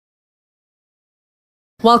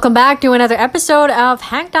Welcome back to another episode of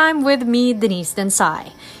Hang Time with me, Denise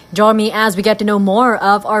Densai. Join me as we get to know more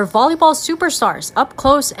of our volleyball superstars up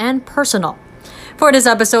close and personal. For this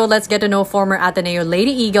episode, let's get to know former Ateneo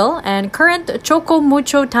Lady Eagle and current Choco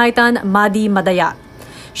Mucho Titan Maddie Madayag.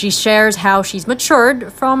 She shares how she's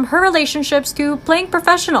matured from her relationships to playing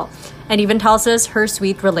professional and even tells us her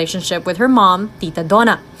sweet relationship with her mom, Tita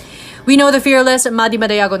Donna. We know the fearless Maddie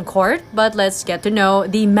Madayag on court, but let's get to know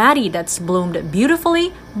the Maddie that's bloomed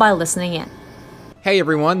beautifully by listening in. Hey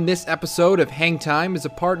everyone, this episode of Hang Time is a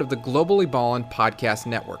part of the Globally Ballin' Podcast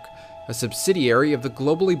Network, a subsidiary of the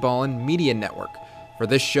Globally Ballin' Media Network. For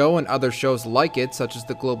this show and other shows like it, such as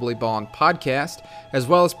the Globally Ballin' Podcast, as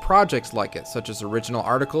well as projects like it, such as original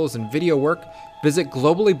articles and video work, visit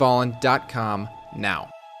globallyballin.com now.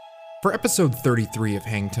 For episode 33 of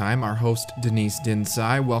Hang Time, our host Denise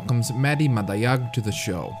Densai welcomes Maddie Madayag to the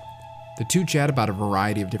show. The two chat about a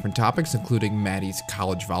variety of different topics, including Maddie's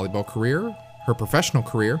college volleyball career, her professional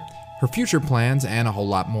career, her future plans, and a whole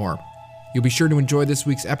lot more. You'll be sure to enjoy this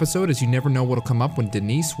week's episode, as you never know what'll come up when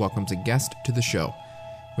Denise welcomes a guest to the show.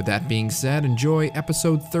 With that being said, enjoy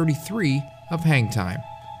episode 33 of Hang Time.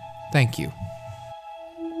 Thank you.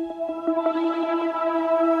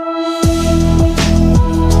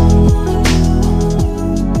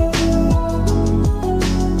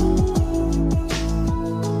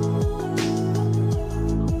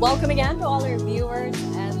 Welcome again to all our viewers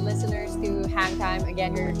and listeners to Hang Time.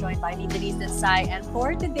 Again, you're joined by me, Denise Densai. And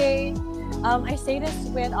for today, I say this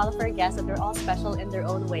with all of our guests that they're all special in their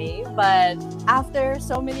own way. But after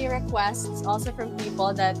so many requests also from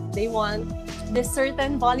people that they want this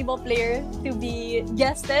certain volleyball player to be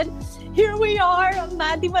guested, here we are,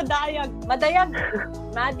 Maddie Madayag.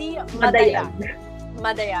 Maddie Madayag.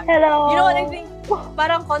 Madayag. Hello! You know what I think?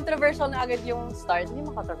 Parang controversial na agad yung start. Hindi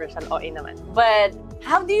mo controversial, OA naman. But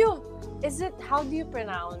how do you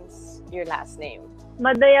pronounce your last name?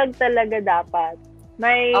 Madayag talaga dapat.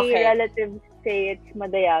 My relatives say it's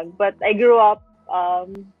Madayag, but I grew up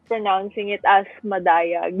pronouncing it as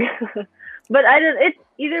Madayag. But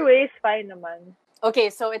either way is fine naman. Okay,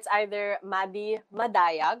 so it's either Maddie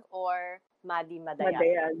Madayag or Maddie Madayag.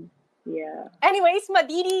 Madayag. Yeah. Anyways,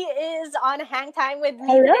 Maddie is on Hang Time with me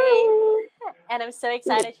Hello. today. And I'm so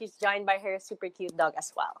excited she's joined by her super cute dog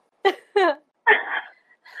as well.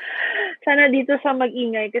 Sana dito sa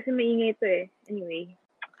mag-ingay kasi maingay to eh. Anyway.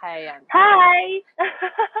 Ayan. Hi!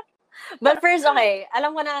 But first, okay,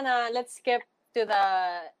 alam ko na let's skip to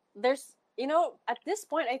at this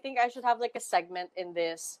point, I think I should have like a segment in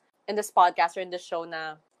this podcast or in this show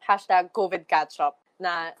na #COVID catch-up.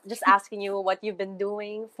 Na just asking you what you've been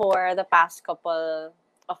doing for the past couple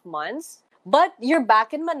of months. But you're back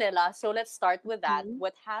in Manila, so let's start with that. Mm-hmm.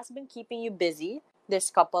 What has been keeping you busy this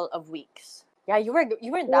couple of weeks? Yeah, you were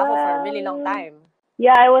in Davao for a really long time.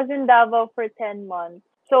 Yeah, I was in Davao for 10 months.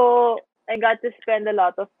 So I got to spend a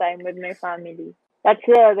lot of time with my family. That's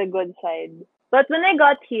the good side. But when I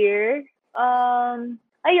got here, I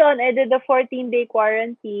did the 14-day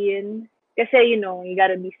quarantine kasi, you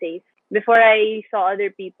gotta be safe. Before I saw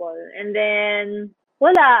other people. And then,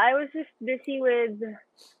 I was just busy with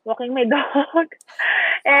walking my dog.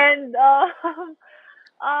 And,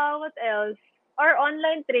 what else? Our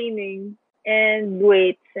online training and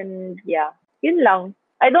weights and yeah, yun lang.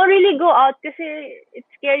 I don't really go out kasi it's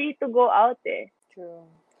scary to go out eh. True.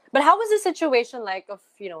 But how was the situation like of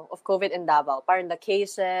COVID in Davao? Parang the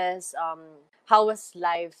cases, how was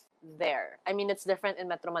life there? I mean, it's different in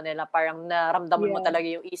Metro Manila. Parang naramdaman mo talaga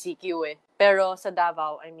yung ECQ eh. Pero sa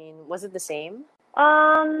Davao, I mean, was it the same?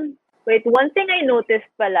 One thing I noticed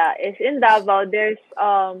pala is in Davao, there's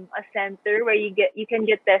a center where you can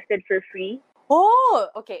get tested for free. Oh,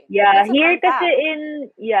 okay. Yeah, here kasi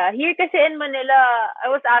in Manila, I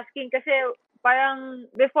was asking kasi parang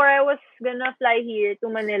before I was gonna fly here to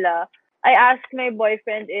Manila, I asked my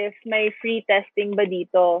boyfriend if may free testing ba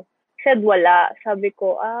dito. Said wala. Sabi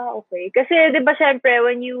ko, okay. Kasi, di ba, syempre,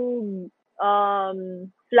 when you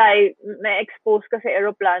fly, na-expose ka sa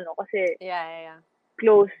aeroplano kasi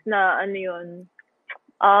close na, yun.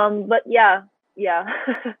 But, yeah.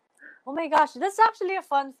 Oh my gosh, that's actually a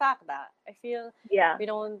fun fact that I feel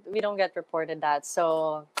we don't get reported that.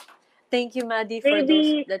 So, thank you, Maddie, for that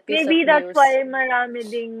piece of news. Maybe that's why marami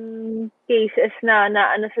ding cases na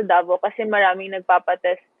sa Davao kasi maraming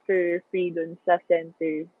nagpapatest for free dun sa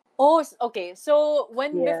center. Oh, okay. So,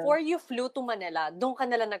 before you flew to Manila, doon ka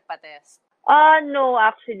nila nagpa-test? No,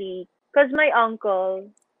 actually. Because my uncle,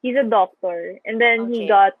 he's a doctor. And then he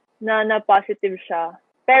got na positive siya.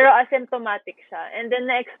 Pero asymptomatic siya. And then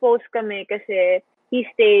na-expose kami kasi he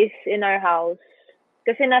stays in our house.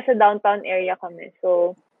 Kasi nasa downtown area kami.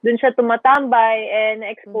 So, dun siya tumatambay and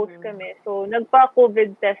expose kami. So,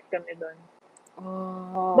 nagpa-COVID test kami dun.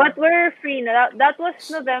 Oh. But we're free na. That was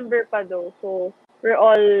November pa though. So, we're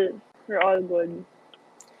all good.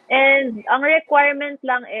 And ang requirement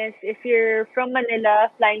lang is if you're from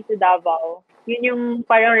Manila flying to Davao, yun yung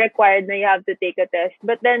parang required na you have to take a test.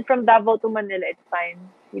 But then from Davao to Manila, it's fine.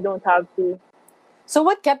 You don't have to. So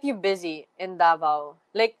what kept you busy in Davao?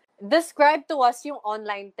 Like, describe to us yung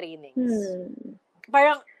online trainings.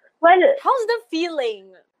 Parang, Well, how's the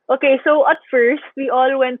feeling? okay, so at first, we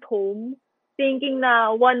all went home thinking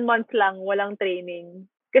na 1 month lang walang training.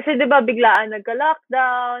 Kasi 'di ba biglaan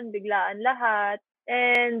nagka-lockdown, biglaan lahat.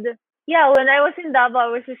 And yeah, when I was in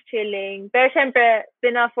Davao, I was just chilling. Pero syempre,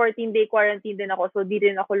 14-day quarantine din ako, so di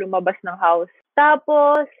rin ako lumabas ng house.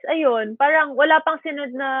 Tapos, ayun, parang wala pang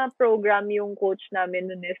sinod na program yung coach namin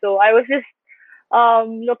nun eh. So, I was just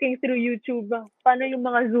looking through YouTube, paano yung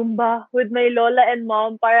mga Zumba with my lola and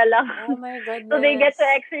mom para lang. Oh my goodness. So, they get to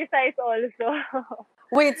exercise also.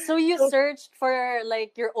 Wait, so you searched for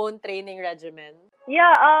like your own training regimen?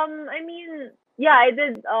 Yeah, I mean, yeah, I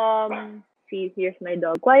did, see, here's my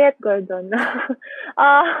dog. Quiet, Gordon.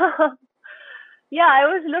 Yeah, I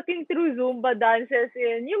was looking through Zumba dances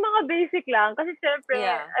in yung mga basic lang. Kasi syempre,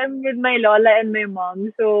 I'm with my lola and my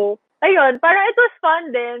mom. So, ayun, parang it was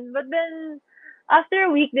fun din. But then, after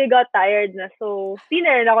a week, they got tired na. So, di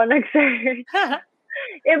na rin ako nag-search.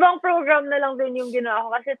 Ibang program na lang din yung ginawa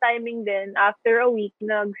ko. Kasi timing din, after a week,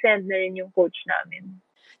 nag-send na rin yung coach namin.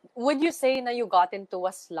 Would you say na you got into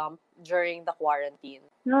a slump during the quarantine?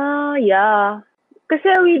 Yeah. Kasi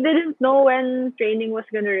we didn't know when training was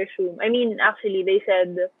gonna resume. I mean, actually, they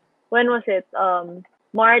said, when was it?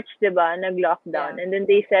 March, diba? Nag-lockdown. Yeah. And then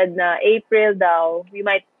they said na April daw, we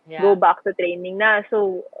might go back to training na.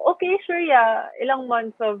 So, okay, sure, yeah. Ilang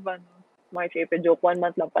months of, March, April, joke, 1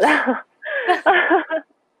 month lang pala.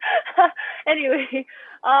 Anyway,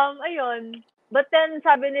 ayun. But then,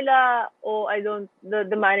 sabi nila,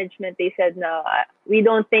 the management, they said na, we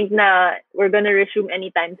don't think na we're gonna resume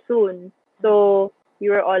anytime soon. So, we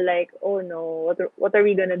were all like, oh no, what are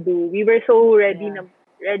we gonna do? We were so ready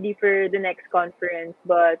for the next conference,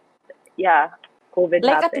 but yeah, COVID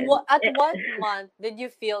like happened. At what month did you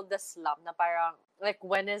feel the slump na parang, like,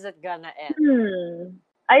 when is it gonna end?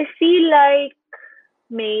 I feel like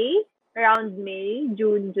around May,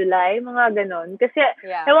 June, July, mga ganon. Kasi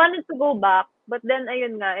I wanted to go back, but then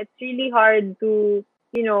ayun nga, it's really hard to,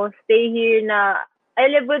 stay here na, I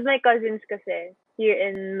live with my cousins kasi, here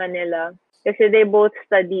in Manila. Kasi they both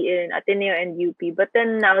study in Ateneo and UP, but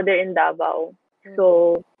then now they're in Davao.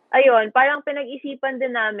 So, ayun, parang pinag-isipan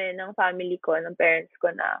din namin ng family ko, ng parents ko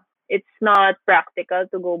na it's not practical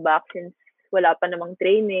to go back since wala pa namang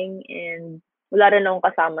training and wala rin akong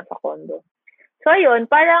kasama sa condo. So, ayun,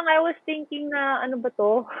 parang I was thinking na, ano ba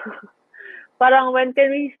to? Parang when can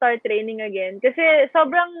we start training again? Kasi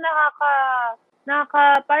sobrang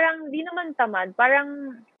parang di naman tamad.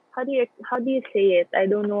 Parang, how do you say it? I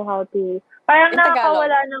don't know how to, parang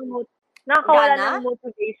nakakawala ng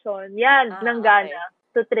motivation. Yan, ng gana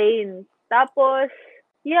to train. Tapos,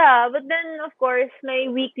 yeah, but then of course, may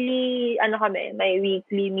weekly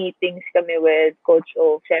meetings kami with Coach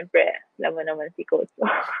O. Syempre, alam mo naman si Coach O.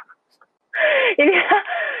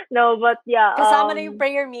 No, but yeah. Kasama na yung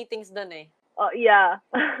prayer meetings dun eh. Yeah.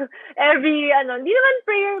 Every, hindi naman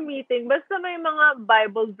prayer meeting, basta may mga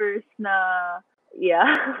Bible verse na,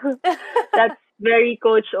 yeah. That's very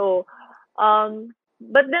Coach O.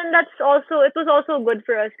 But then it was also good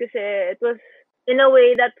for us kasi it was, in a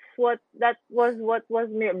way, that was what was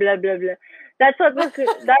blah, blah, blah. That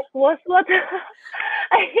was what,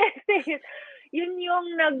 I can't say it. Yun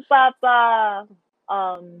yung nagpapa,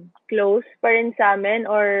 close pa rin sa amin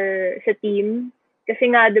or sa team. Kasi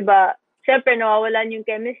nga, diba, syempre, nawawalan yung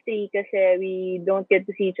chemistry kasi we don't get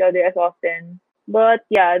to see each other as often. But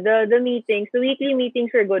yeah, the weekly meetings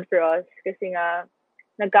were good for us kasi nga,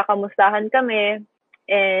 nagkakamustahan kami.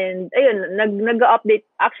 And ayun, nag-update.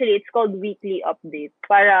 Actually, it's called weekly update.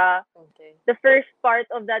 Para the first part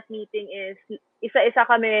of that meeting is isa-isa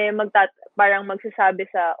kami parang magsasabi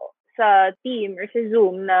sa team or sa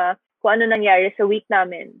Zoom na kung ano nangyari sa week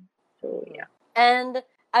namin. So, yeah. And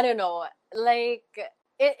I don't know, like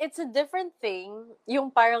it's a different thing yung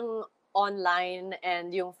parang online and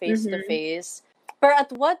yung face-to-face. But at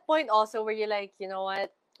what point also were you like, you know what,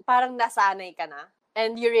 parang nasanay ka na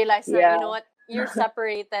and you realize na, you know what, you're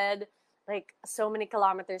separated like so many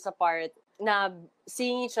kilometers apart na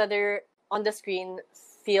seeing each other on the screen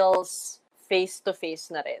feels face-to-face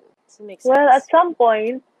na rin. Does it make sense? Well, at some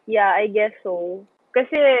point, yeah, I guess so.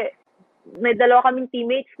 Kasi may dalawa kaming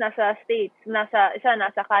teammates nasa States. Isa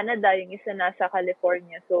nasa Canada, yung isa nasa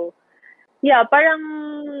California. So, yeah, parang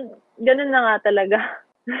ganun na nga talaga.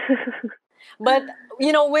 But,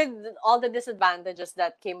 with all the disadvantages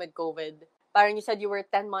that came with COVID, parang you said you were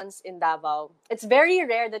 10 months in Davao. It's very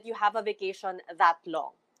rare that you have a vacation that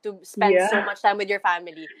long to spend so much time with your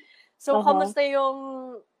family. So, kamusta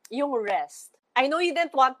yung rest? I know you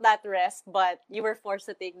didn't want that rest, but you were forced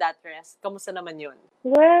to take that rest. Kamusta naman yun?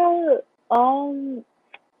 Well,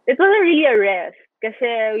 it wasn't really a rest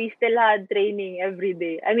kasi we still had training every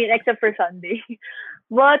day. I mean, except for Sunday.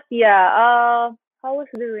 But yeah, how was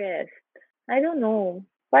the rest? I don't know.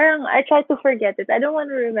 Parang I try to forget it. I don't want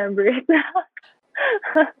to remember it.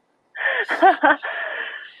 But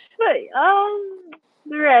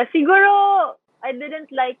the rest, siguro I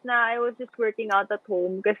didn't like na I was just working out at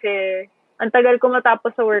home kasi ang tagal ko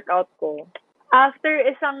matapos sa workout ko. After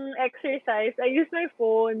isang exercise, I use my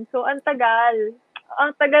phone. So, ang tagal.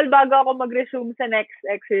 Ang tagal bago ako mag-resume sa next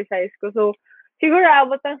exercise ko. So, siguro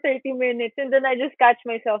abot ng 30 minutes and then I just catch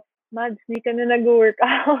myself, Mads, di ka na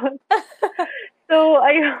nag-workout. So,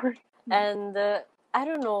 ayun. And, I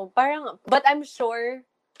don't know, parang, but I'm sure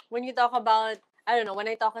when you talk about, I don't know, when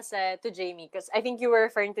I talk to Jamie, because I think you were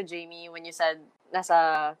referring to Jamie when you said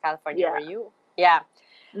nasa California, were you? Yeah.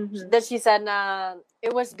 Mm-hmm. That she said na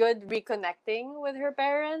it was good reconnecting with her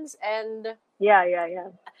parents and yeah.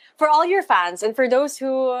 For all your fans and for those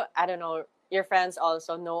who, I don't know, your friends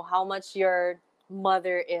also know how much your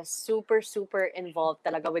mother is super, super involved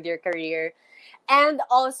talaga with your career. And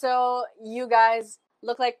also, you guys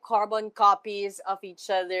look like carbon copies of each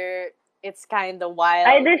other. It's kind of wild.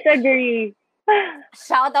 I disagree.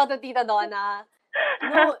 Shout out to Tita Donna.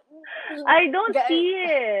 No, I don't see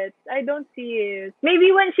it.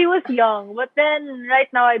 Maybe when she was young, but then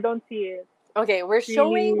right now I don't see it. Okay, we're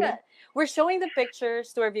showing the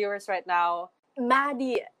pictures to our viewers right now.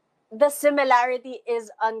 Maddie, the similarity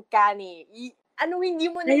is uncanny. Hindi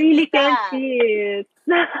mo I really can't see it.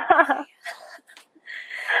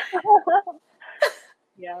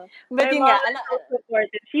 Yeah. But my mom is so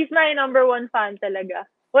supportive. She's my number one fan talaga.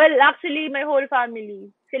 Well, actually, my whole family.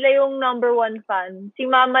 Sila yung number one fan. Si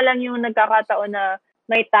mama lang yung nagkakataon na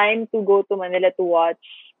may time to go to Manila to watch.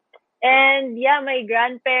 And yeah, my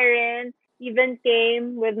grandparents even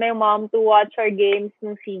came with my mom to watch our games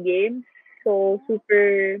ng SEA Games. So,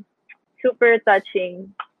 super, super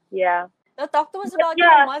touching. Yeah. Now, talk to us about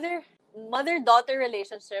your mother-daughter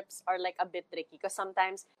relationships are like a bit tricky because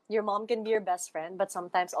sometimes your mom can be your best friend, but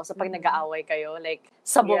sometimes also pag nag-aaway kayo, like,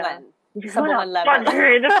 sabungan. Sabungan level. Punch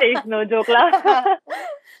her in the face, no joke lang.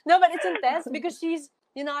 No, but it's intense because she's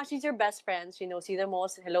your best friend. She knows you the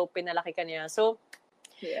most. Hello, pinalaki ka niya. So,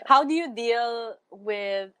 how do you deal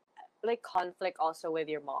with like conflict also with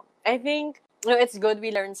your mom? I think it's good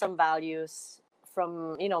we learn some values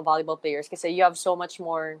from volleyball players because you have so much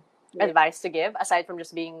more advice to give aside from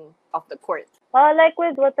just being off the court. Like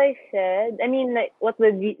with what I said, I mean, like what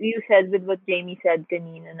you said with what Jamie said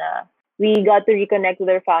kanina na we got to reconnect with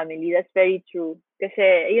our family. That's very true.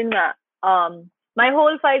 Kasi, yun nga, my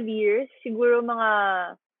whole 5 years, siguro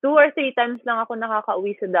mga 2 or 3 times lang ako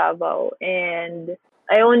nakakauwi sa Davao. And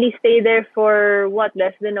I only stay there for,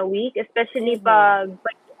 less than a week. Especially pag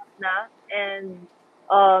na. And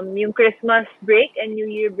yung Christmas break and New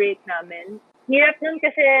Year break namin. Hirap nun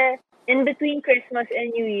kasi in between Christmas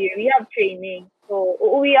and New Year, we have training. So,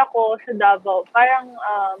 uuwi ako sa Davao. Parang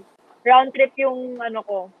round trip yung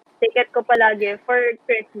ticket ko palagi for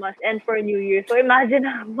Christmas and for New Year. So, imagine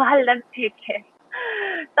ang mahal ng ticket.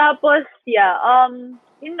 Tapos, yun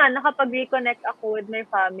nga, nakapag-reconnect ako with my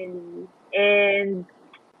family. And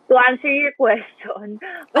to answer your question,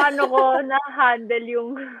 paano ko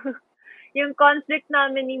na-handle yung conflict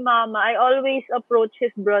namin ni Mama? I always approach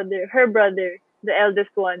her brother, the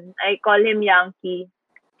eldest one. I call him Yankee.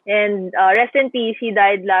 And rest in peace, he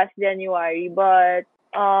died last January. But,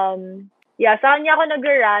 sa kanya ako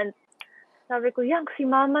nag-rant. Sabi ko, si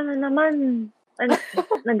Mama na naman.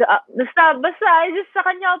 Basta, I just sa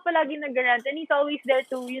kanya ako palagi nag-rant. And he's always there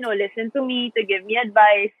to, listen to me, to give me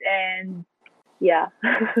advice. And, yeah.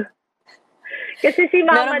 Kasi si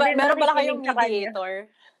Mama din. Meron pala kayong mediator?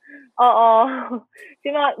 Oo.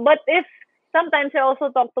 But if, sometimes I also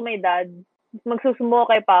talk to my dad. Magsusumo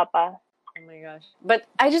kay Papa. Oh my gosh. But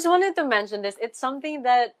I just wanted to mention this. It's something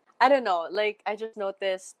that, I don't know, like, I just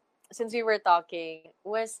noticed since we were talking,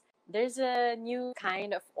 there's a new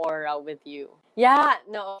kind of aura with you. Yeah,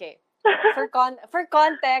 no, okay. For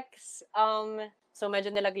context, so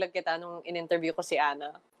medyo nilaglag kita nung in-interview ko si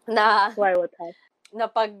Ana. Why, what happened? Na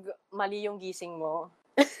pag mali yung gising mo,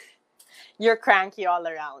 you're cranky all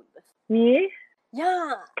around. Me?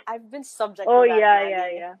 Yeah, I've been subject Oh, to that, yeah,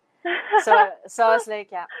 Maddie. yeah. So I was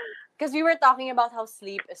like, yeah. Because we were talking about how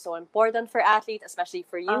sleep is so important for athletes, especially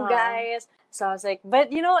for you Uh-huh. guys. So I was like,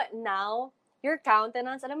 but you know what, now, your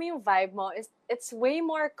countenance, alam mo yung vibe mo, it's way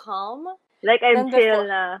more calm Like, I'm than chill before.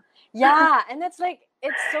 na. Yeah, and it's like,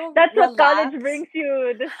 it's so That's what college relaxed. brings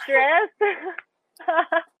you, the stress.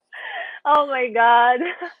 Oh my God.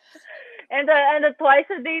 And the twice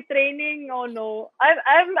a day training, oh no.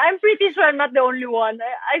 I'm pretty sure I'm not the only one.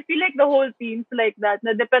 I feel like the whole team's like that.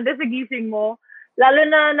 Na depende sa gising mo. Lalo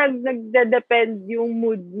na nagde-depend yung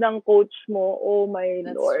mood ng coach mo. Oh my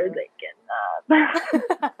That's Lord, true. I cannot.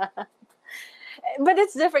 But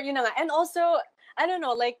it's different, you know. And also, I don't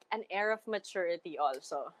know, like an air of maturity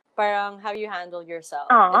also. Parang how you handle yourself.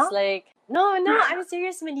 Aw. It's like, no, I'm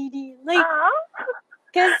serious, Manidi. Like, Ah.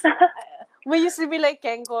 because we used to be like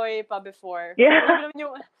Kenkoy pa before. Yeah.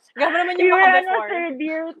 Grabe naman We yung were mga before.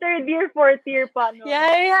 third year, fourth year pa no.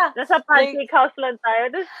 Yeah. Nasa Like, pancake house lang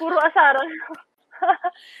tayo. Tapos puro asaran.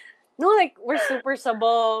 no, like, we're super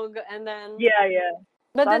sabog. And then, Yeah.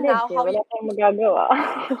 but then College now, eh. how Wala tayong magagawa.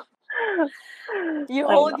 you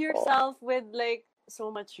Ay, hold nako. yourself with, like,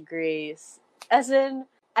 so much grace. As in,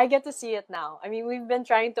 I get to see it now. I mean, we've been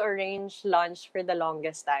trying to arrange lunch for the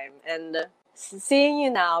longest time. And seeing you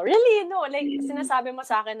now, really, no, like, sinasabi mo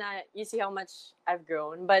sa akin na you see how much I've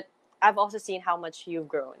grown. But I've also seen how much you've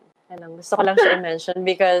grown. And ang gusto ko lang siya i-mention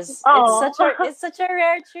because Aw. it's such a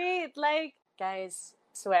rare treat. Like, guys,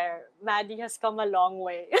 swear, Maddie has come a long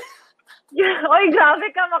way. Oy, grabe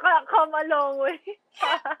ka, come a long way.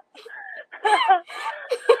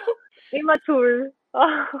 Immature.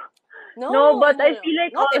 No, but I feel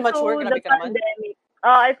like Not immature, also the grabe ka naman. pandemic.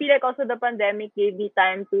 I feel like also the pandemic gave me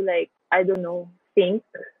time to, like, I don't know, think.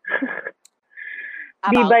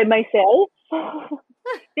 Be by myself.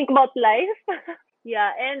 Think about life.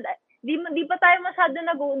 Yeah, and di na tayo masyado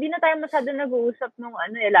nag-uusap nung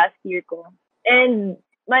last year ko. And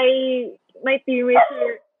my teammates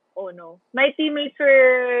were, oh no. My teammates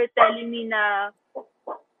were telling me na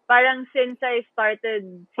parang since I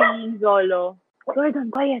started seeing Zolo,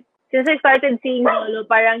 Gordon, quiet. Since I started seeing Zolo,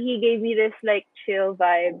 parang he gave me this like chill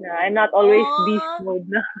vibe na I'm not always beast mode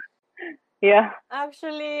na. Yeah.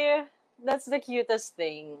 Actually, that's the cutest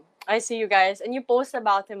thing. I see you guys, and you post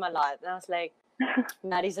about him a lot. And I was like,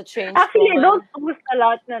 Maddie's a changed Actually, I woman. don't post a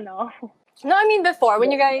lot na, no. No, I mean before, when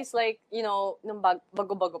you guys, like, you know, nung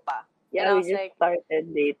bago-bago pa. Yeah, and I we was just like,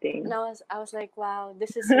 started dating. and I was like, wow,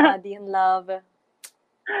 this is Maddie in love.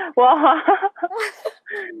 Wow.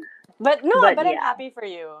 But I'm yeah. happy for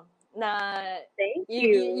you. Na Thank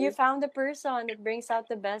you you. found the person that brings out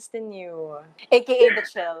the best in you. AKA the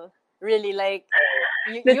chill. Really, like,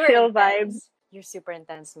 The you're chill intense. vibe. You're super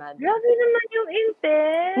intense, Maddie. Grabe naman yung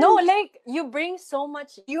intense. No, like, you bring so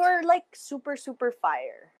much. You're like super, super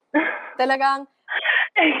fire. Talagang,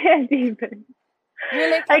 I can't even.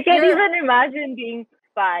 I can't even imagine being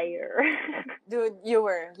fire. Dude, you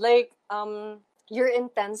were. Like, your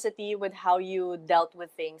intensity with how you dealt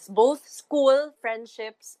with things, both school,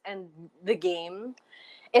 friendships, and the game,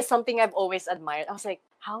 is something I've always admired. I was like,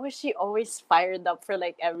 how is she always fired up for,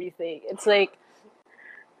 like, everything? It's like,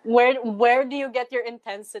 where do you get your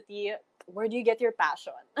intensity? Where do you get your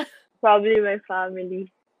passion? Probably my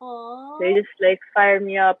family. Aww. They just like fire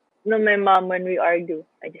me up. No, my mom, when we argue,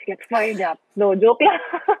 I just get fired up. No, joke lang.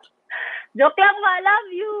 Joke lang, ma. I love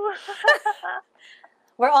you.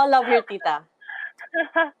 We're all love your tita.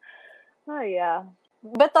 Oh, yeah.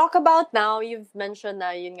 But talk about now, you've mentioned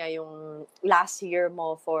na yun nga yung last year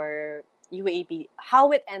mo for UAP. How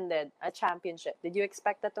it ended, a championship. Did you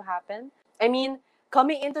expect that to happen? I mean,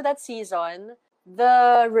 coming into that season,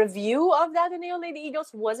 the review of the Ateneo Lady Eagles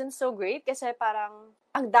wasn't so great kasi parang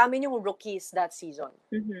ang dami yung rookies that season.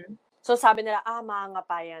 Mm-hmm. So sabi nila,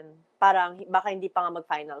 maangapayan. Parang baka hindi pa nga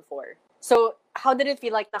mag-Final Four. So how did it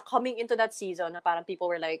feel like na coming into that season na parang people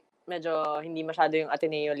were like, medyo hindi masyado yung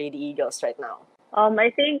Ateneo Lady Eagles right now?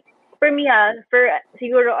 I think for me, for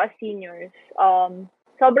siguro as seniors,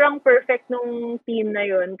 sobrang perfect nung team na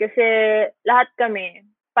yun kasi lahat kami,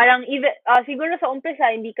 parang even, siguro sa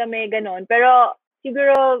umpisa hindi kami ganon, pero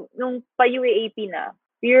siguro nung pa-UAAP na,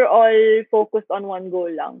 we're all focused on one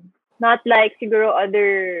goal lang. Not like siguro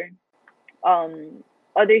other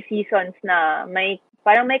seasons na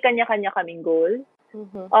parang may kanya-kanya kaming goal.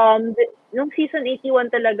 Mm-hmm. Nung season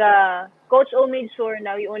 81 talaga, Coach O made sure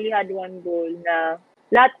na we only had one goal na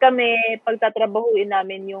lahat kami pagtatrabahuin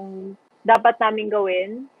namin yung dapat namin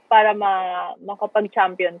gawin para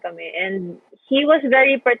makapag-champion kami. And he was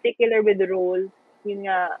very particular with the roles. Yun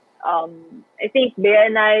nga, I think Bea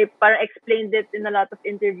and I parang explained it in a lot of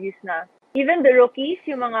interviews na even the rookies,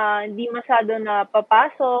 yung mga hindi masyado na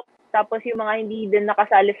papasok, tapos yung mga hindi din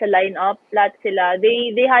nakasali sa lineup, lahat sila,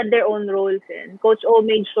 they had their own roles, and Coach O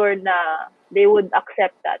made sure na they would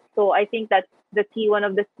accept that. So I think that's the key, one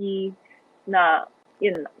of the key na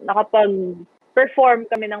yun, nakapag-perform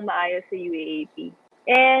kami ng maayos sa UAAP.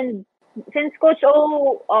 And since Coach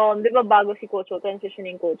O, di ba bago si Coach O,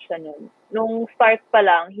 transitioning coach siya nun, nung start pa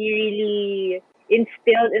lang, he really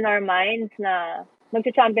instilled in our minds na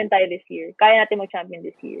mag-champion tayo this year. Kaya natin mag-champion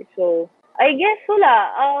this year. So, I guess wala.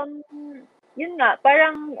 Yun nga,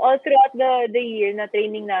 parang all throughout the year na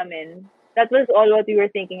training namin, that was all what we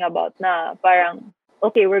were thinking about na parang,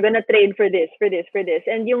 okay, we're gonna train for this.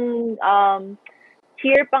 And yung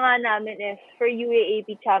cheer pa nga namin is for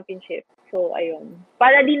UAAP Championship. So, ayun.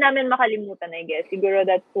 Para di namin makalimutan, I guess. Siguro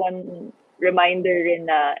that's one reminder rin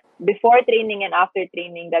na before training and after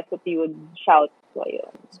training, that's what we would shout. So,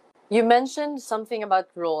 ayun. You mentioned something about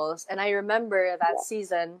roles, and I remember that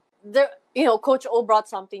season, Coach O brought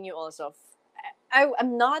something new also. I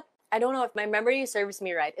don't know if my memory serves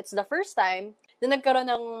me right. It's the first time na nagkaroon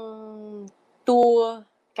ng 2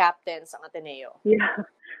 captains ang Ateneo. Yeah.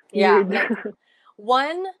 Yeah. Like,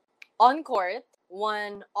 one on court,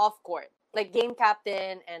 one off court. Like game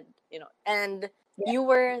captain and you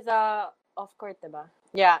were the off court, diba?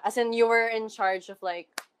 Yeah, as in you were in charge of like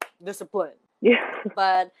discipline. Yeah.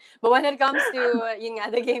 But when it comes to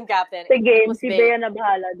the game captain, the game, si Bea na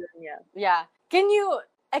bahala dun, yeah. Yeah. Can you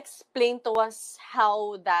explain to us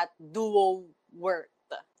how that duo worked?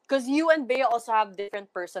 Because you and Bea also have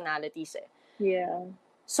different personalities eh. Yeah.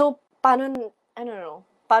 So, paano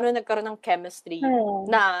nagkaroon ng chemistry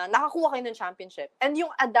na nakakuha kayo ng championship? And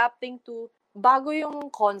yung adapting to bago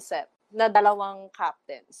yung concept na dalawang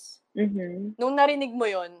captains. Mm-hmm. Nung narinig mo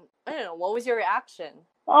yun, I don't know, what was your reaction?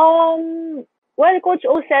 Well, Coach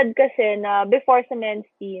O said kasi na before sa men's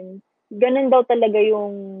team, ganun daw talaga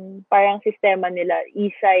yung parang sistema nila,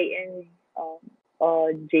 Isay and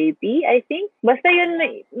JP, I think. Basta yun,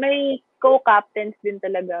 may co-captains din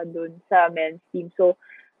talaga dun sa men's team. So,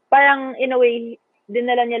 parang in a way,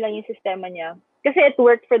 dinala niya lang yung sistema niya. Kasi it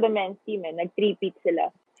worked for the men's team eh. Nag-3-peat sila.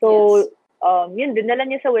 So, yun, dinala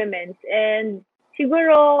niya sa women's. And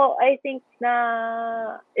siguro, I think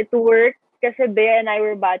na it worked kasi Bea and I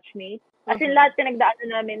were batchmates. As in, lahat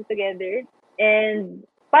pinagdaanan namin together. And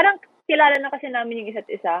parang kilala na kasi namin yung isa't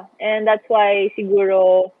isa. And that's why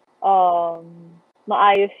siguro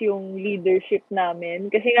maayos yung leadership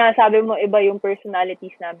namin. Kasi nga, sabi mo, iba yung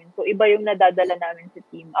personalities namin. So, iba yung nadadala namin sa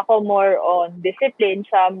team. Ako more on discipline,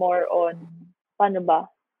 siya more on, paano ba?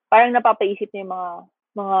 Parang napapaisip niya yung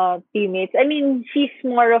mga teammates. I mean, she's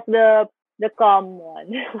more of the calm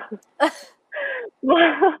one.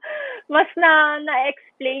 Mas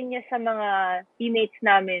na-explain niya sa mga teammates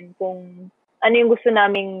namin kung ano yung gusto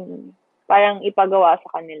naming parang ipagawa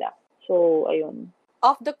sa kanila. So, ayun.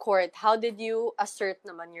 Off the court, how did you assert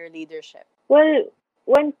naman your leadership? Well,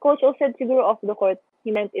 when Coach O said siguro off the court, he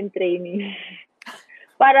meant in training.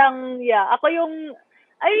 Parang, yeah, ako yung,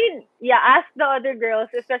 ask the other girls,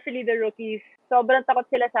 especially the rookies. Sobrang takot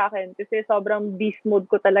sila sa akin kasi sobrang beast mode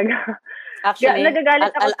ko talaga. Actually, nagagalit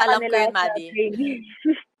ako sa alam kanila ko yun, sa Maddie. training.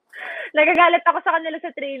 Nagagalit ako sa kanila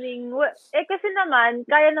sa training. Kasi naman,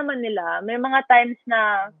 kaya naman nila. May mga times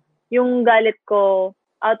na yung galit ko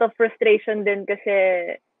out of frustration din kasi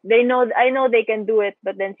I know they can do it,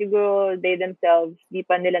 but then siguro they themselves, di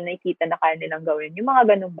pa nila nakikita na kaya nilang gawin. Yung mga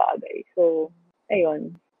ganung bagay. So,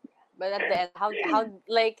 ayun. But at the end, how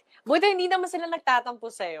like, buti hindi naman sila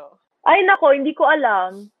nagtatampo sa'yo. Ay, nako, hindi ko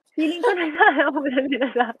alam. Feeling ko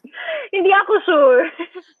na hindi ako sure.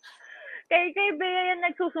 kay Bea yan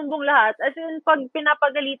nagsusumbong lahat. As in, pag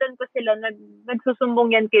pinapagalitan ko sila,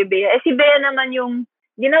 nagsusumbong yan kay Bea. Si Bea naman yung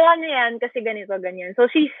ginawa niya yan kasi ganito, ganyan. So,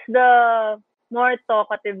 she's the more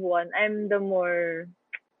talkative one. I'm the more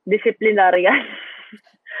disciplinarian.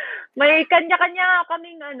 May kanya-kanya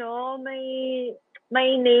kaming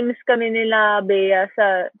may names kami nila Bea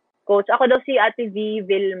sa coach. Ako daw si Ate V,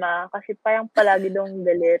 Vilma, kasi parang palagi daw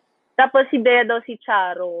galit. Tapos si Bea daw si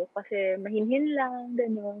Charo, kasi mahinhin lang,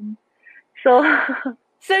 gano'n. So,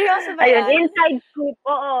 seryoso ba yan? Ayun, inside scoop,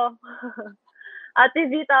 oo. Ate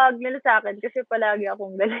V tawag nila sa akin kasi palagi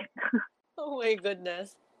akong galit. Oh my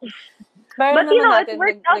goodness. But you know, it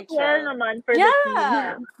worked out well naman for the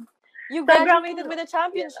team. You graduated with a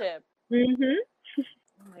championship. Yeah. Mm-hmm.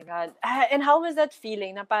 Oh my God. And how was that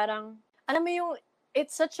feeling na parang, alam mo yung,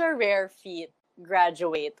 it's such a rare feat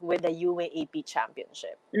graduate with a UAAP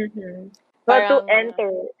championship. Mm-hmm. But to enter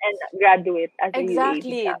and graduate as a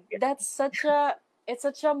exactly. UAAP champion. That's it's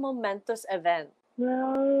such a momentous event.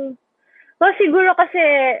 Well, siguro kasi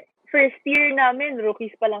first year namin,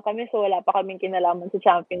 rookies pa lang kami, so wala pa kaming kinalaman sa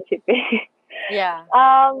championship eh. Yeah.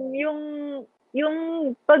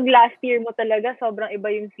 Yung pag last year mo talaga, sobrang iba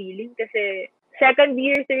yung feeling kasi second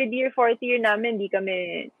year, third year, fourth year namin, di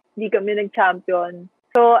kami nag-champion.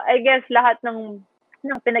 So, I guess lahat ng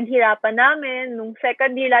pinaghirapan namin, nung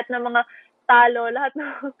second year, lahat ng mga talo, lahat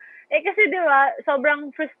ng... kasi di ba,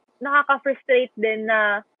 sobrang nakaka-frustrate din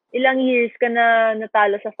na ilang years ka na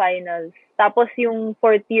natalo sa finals. Tapos yung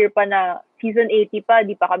fourth year pa na season 80 pa,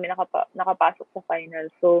 di pa kami nakapasok sa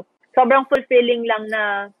finals. So, sobrang fulfilling lang na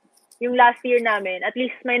yung last year namin, at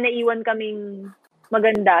least may naiwan kaming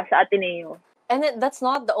maganda sa Ateneo. And that's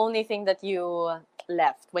not the only thing that you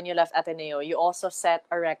left when you left Ateneo. You also set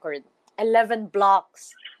a record. 11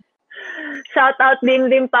 blocks. Shout out Dim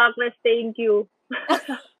Pakles, thank you.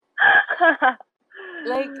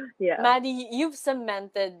 Maddie, you've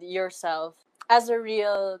cemented yourself as a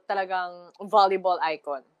real talagang volleyball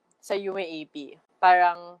icon sa UAAP.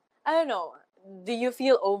 Parang, I don't know, do you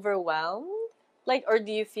feel overwhelmed? Or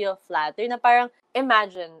do you feel flattered? Na parang,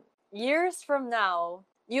 imagine, years from now,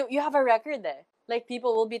 you have a record eh.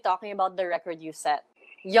 People will be talking about the record you set.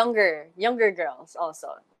 Younger girls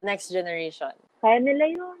also. Next generation. Kaya nila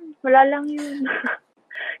yun. Wala lang yun.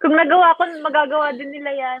 Kung nagawa ko, magagawa din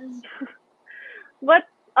nila yan.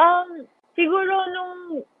 But, siguro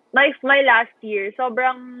nung my last year,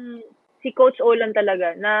 sobrang si Coach O lang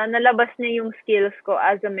talaga, na nalabas niya yung skills ko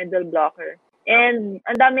as a middle blocker. And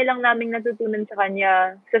ang dami lang naming natutunan sa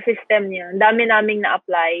kanya, sa system niya. Ang dami naming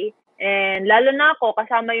na-apply. And lalo na ako,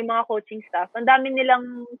 kasama yung mga coaching staff, ang dami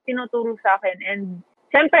nilang tinuturo sa akin. And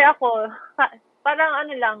syempre ako, parang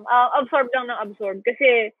absorb lang ng absorb.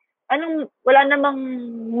 Kasi wala namang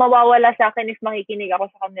mawawala sa akin if makikinig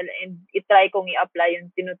ako sa kanila and itry kong i-apply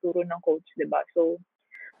yung tinuturo ng coach, diba? So,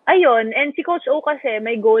 ayun. And si Coach O kasi,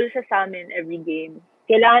 may goal sa amin every game.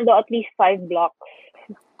 Kailangan daw at least 5 blocks.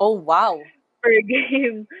 Oh, wow. Per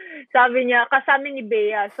game. Sabi niya, kasama ni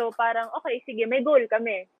Bea. So, parang, okay, sige, may goal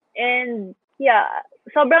kami. And, yeah,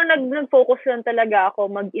 sobrang nag-focus lang talaga ako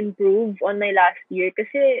mag-improve on my last year.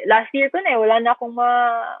 Kasi, last year ko na wala na akong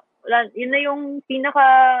yun na yung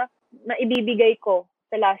pinaka maibibigay ko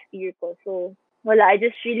sa last year ko. So, wala, I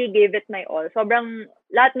just really gave it my all. Sobrang,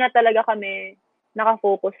 lahat nga talaga kami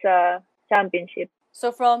nakafocus sa championship.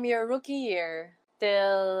 So, from your rookie year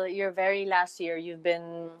till your very last year, you've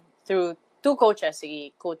been through 2 coaches,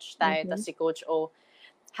 si Coach Tai at si Coach O.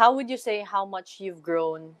 How would you say how much you've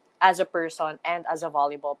grown as a person and as a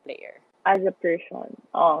volleyball player? As a person,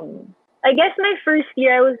 I guess my first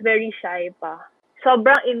year I was very shy pa.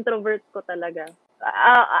 Sobrang introvert ko talaga.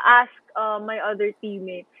 Ask my other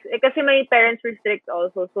teammates. Kasi my parents were strict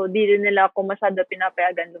also, so di rin nila ako masyado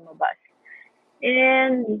pinapayagan lumabas.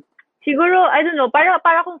 And siguro, I don't know, para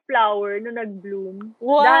akong flower na nag-bloom.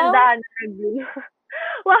 Wow! Dahan-dahan na nag-bloom.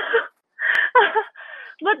 Wow!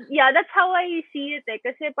 But yeah, that's how I see it eh.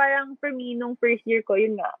 Kasi parang for me, nung first year ko,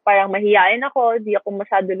 yun nga, parang mahihain ako, di ako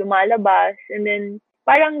masyado lumalabas. And then,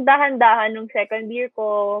 parang dahan-dahan nung second year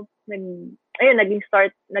ko, naging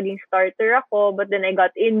starter ako, but then I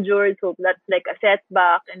got injured, so that's like a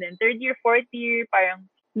setback. And then third year, fourth year, parang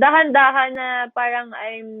dahan-dahan na parang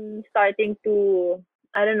I'm starting to,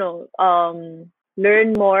 I don't know,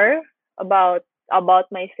 learn more about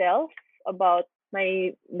myself, about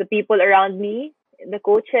the people around me, the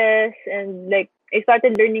coaches, and I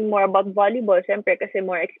started learning more about volleyball, syempre kasi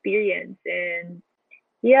more experience. And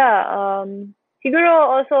yeah, siguro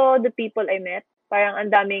also the people I met, parang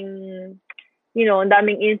ang daming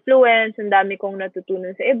influence, ang dami kong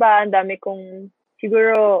natutunan sa iba, ang dami kong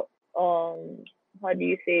siguro, how do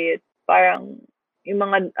you say it, parang yung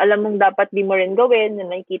mga alam mong dapat di mo rin gawin na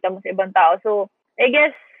nakikita mo sa ibang tao. So, I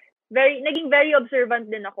guess, naging very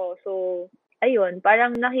observant din ako. So, ayun,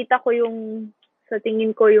 parang nakita ko sa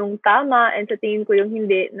tingin ko yung tama and sa tingin ko yung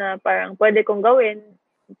hindi na parang pwede kong gawin,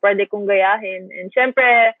 pwede kong gayahin. And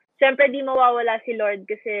syempre di mawawala si Lord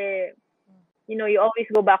kasi, you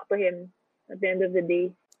always go back to Him at the end of the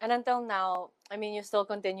day. And until now, I mean, you still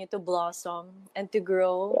continue to blossom and to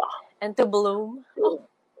grow and to bloom. Oh.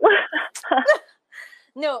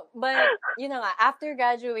 No, but, after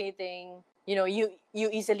graduating, you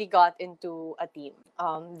easily got into a team.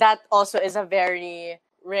 That also is a very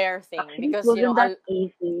rare thing. Actually, because, wasn't that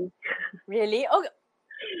easy. Really? Oh,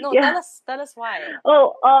 no, Yeah. tell us why.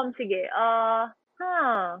 Oh, sige.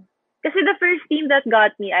 Kasi the first team that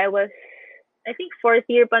got me, I was, I think, fourth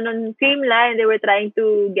year pa nun, same line, they were trying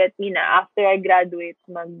to get me na after I graduate,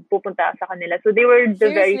 magpupunta sa kanila. So they were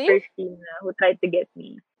the very Seriously? first team na who tried to get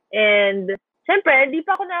me. And, syempre, di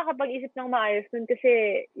pa ako nakakapag-isip ng maayos nun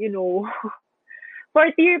kasi,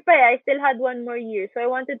 fourth year pa I still had one more year. So I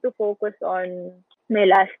wanted to focus on my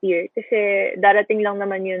last year kasi darating lang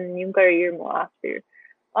naman yun yung career mo after.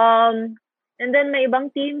 And then may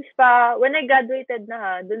ibang teams pa. When I graduated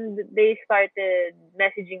na, dun they started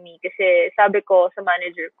messaging me kasi sabi ko sa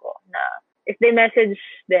manager ko na if they message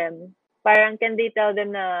them, parang can they tell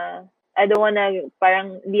them na I don't wanna,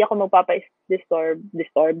 parang hindi ako magpapa-disturb.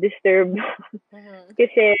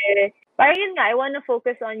 Kasi parang yun nga, I wanna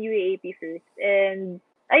focus on UAAP first. And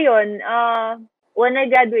ayun, when I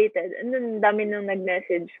graduated, ang dami nang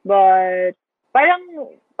nag-message. But parang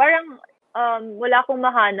wala akong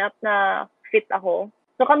mahanap na fit ako.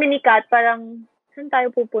 So kami ni Kat, parang saan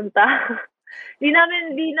tayo pupunta? Di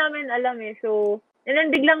namin alam eh. So, and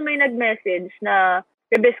then biglang may nag-message na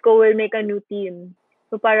Rebesco will make a new team.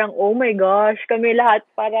 So parang, oh my gosh, kami lahat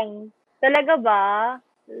parang, talaga ba?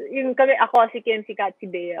 Yung kami, ako, si Kim, si Kat,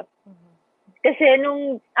 si Bea. Kasi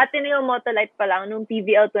nung Ateneo Motolite pa lang, nung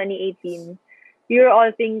PVL 2018, we were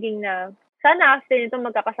all thinking na, sana after nito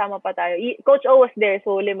magkakasama pa tayo. Coach O was there,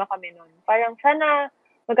 so 5 kami nun. Parang sana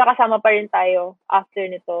magkakasama pa rin tayo after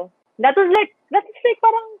nito. That was like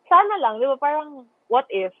parang sana lang, di ba? Parang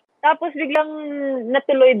what if? Tapos biglang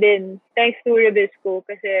natuloy din, thanks to Rebisco,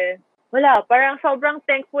 kasi wala, parang sobrang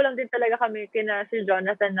thankful lang din talaga kami kina si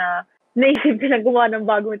Jonathan na naisip na gumawa ng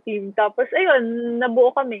bagong team. Tapos ayun,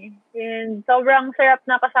 nabuo kami. And sobrang sarap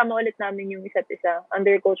na kasama ulit namin yung isa't isa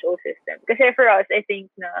under Coach O system. Kasi for us, I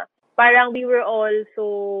think na parang we were all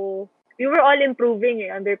improving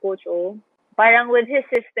under Coach O. Parang with his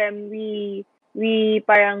system, we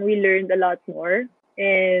learned a lot more.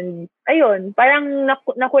 And ayun, parang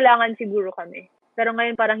nakulangan siguro kami. Pero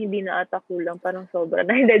ngayon parang hindi na ata kulang, parang sobra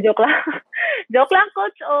na. Hindi, joke lang. Joke lang,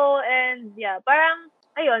 Coach O. And yeah, parang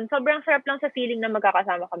ayun, sobrang sarap lang sa feeling na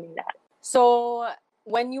magkakasama kaming lahat. So,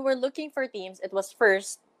 when you were looking for teams, it was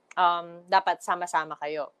first, dapat sama-sama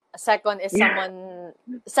kayo. Second is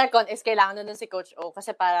kailangan nun si Coach O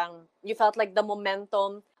kasi parang you felt like the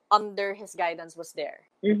momentum under his guidance was there.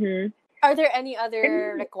 Mm-hmm. Are there any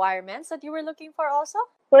other requirements that you were looking for also?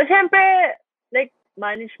 Well, syempre, like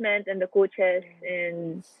management and the coaches,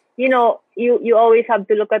 and you know, you always have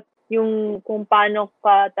to look at yung kung paano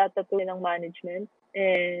ka tatatuloy ng management.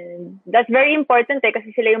 And that's very important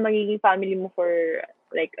kasi sila yung magiging family mo for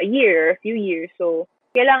like a year or a few years. So,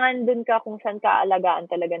 kailangan dun ka kung saan ka alagaan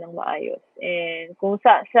talaga ng maayos. And kung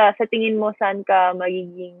sa tingin mo saan ka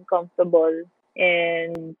magiging comfortable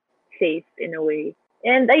and safe in a way.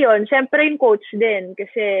 And ayun, syempre yung coach din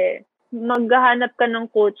kasi maghahanap ka ng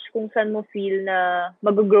coach kung saan mo feel na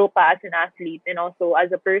mag-grow pa as an athlete and also as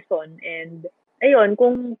a person. And ayun,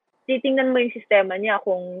 kung titingnan mo yung sistema niya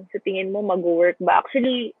kung sa tingin mo mag-work ba.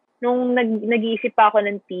 Actually, nung nag-iisip pa ako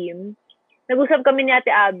ng team, nag-usap kami ni Ate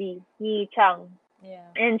Abby, ni Chang. Yeah.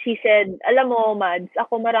 And she said, alam mo, Mads,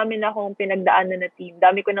 ako marami na akong pinagdaanan na team.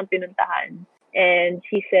 Dami ko nang pinuntahan. And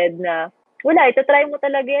she said na, wala, itatry mo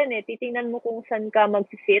talaga yan eh. Titingnan mo kung saan ka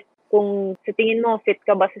mag-fit. Kung sa tingin mo, fit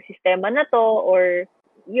ka ba sa sistema na to or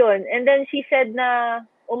yun. And then she said na,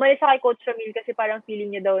 umalis siya kay Coach Ramil kasi parang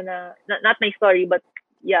feeling niya daw na, not my story, but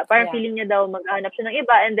yeah, parang feeling niya daw maghanap siya ng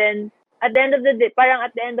iba. And then, at the end of the day, parang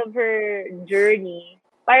at the end of her journey,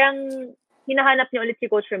 parang hinahanap niya ulit si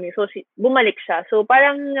Coach Ramil. So, bumalik siya. So,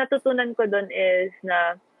 parang natutunan ko doon is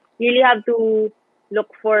na you really have to look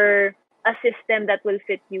for a system that will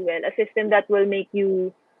fit you well. A system that will make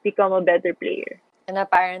you become a better player. And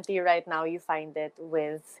apparently right now you find it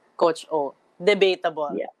with Coach O.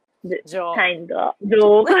 Debatable. Yeah. Joke. Kinda.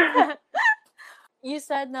 Joke. You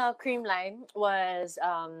said na Creamline was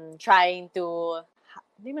trying to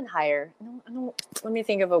hire. Let me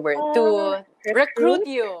think of a word. To recruit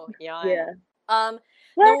you. Yan. Yeah.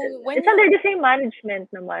 Well, it's under the same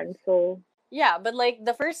management naman. So yeah, but like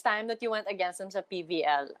the first time that you went against them sa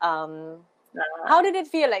PVL, how did it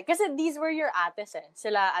feel like? Kasi these were your ates eh.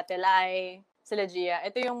 Sila Ate Lai, sila Gia.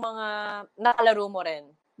 Ito yung mga nakalaro mo rin.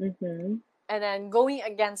 Mm-hmm. And then going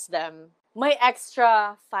against them, may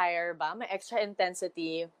extra fire ba? May extra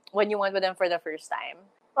intensity when you went with them for the first time?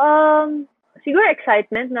 Siguro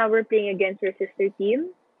excitement na we're playing against your sister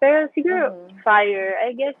team. Pero siguro fire,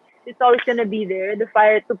 I guess it's always gonna be there. The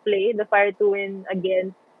fire to play, the fire to win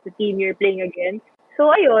against the team you're playing against. So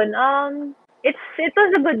ayun, it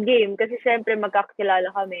was a good game kasi syempre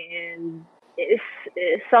magkakilala kami and it's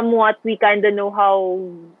somewhat we kind of know how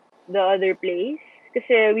the other plays.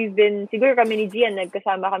 Kasi we've been, siguro kami ni Gian,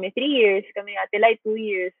 nagkasama kami 3 years, kami ni Ate Lai 2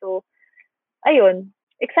 years. So, ayun,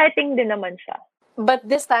 exciting din naman siya. But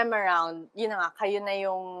this time around, yun na nga, kayo na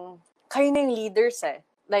yung leaders eh.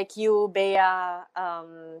 Like you, Bea,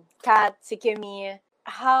 Kat, si Kimmy.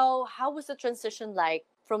 How was the transition like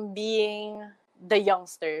from being the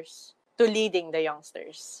youngsters to leading the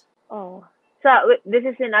youngsters? Oh. So, this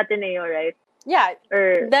is in Ateneo, right? Yeah,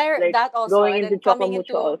 Or there like that also, going and into then coming Chocomucho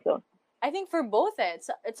into, also? I think for both it's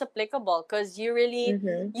applicable because you really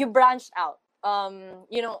Mm-hmm. you branched out.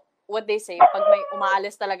 You know what they say, pag may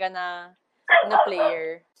umaalis talaga na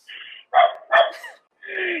player.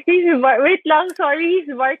 Wait lang, sorry,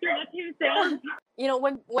 he's barking at himself. You know,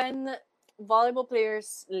 when volleyball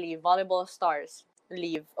players leave, volleyball stars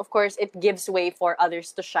leave, of course it gives way for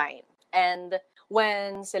others to shine. And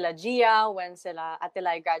when sila Gia, when sila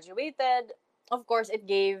Atelay graduated, of course it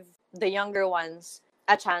gave the younger ones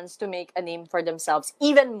a chance to make a name for themselves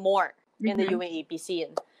even more in the Mm-hmm. UAAP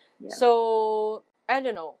scene. Yeah. So, I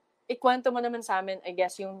don't know. Ikwento mo naman sa amin, I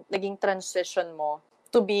guess, yung naging transition mo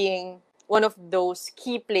to being one of those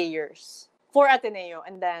key players for Ateneo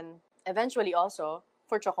and then eventually also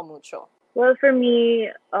for Chocomucho. Well, for me,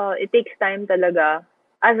 it takes time talaga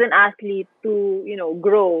as an athlete to,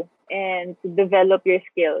 grow and to develop your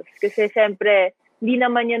skills. Kasi siyempre, hindi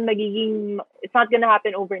naman yan it's not gonna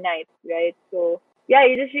happen overnight, right? So, yeah,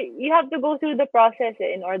 you have to go through the process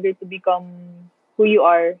in order to become who you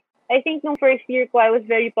are. I think nung first year ko, I was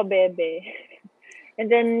very pabebe. And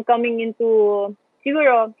then coming into,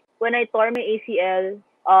 siguro, when I tore my ACL,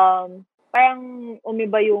 parang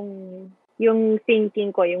umiba yung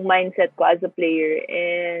thinking ko, yung mindset ko as a player.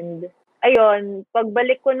 And ayun,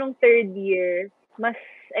 pagbalik ko nung third year, mas,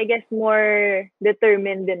 I guess, more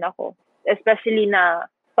determined din ako. Especially na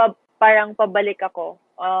parang pabalik ako.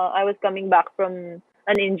 I was coming back from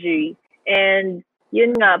an injury. And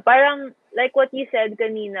yun nga, parang like what you said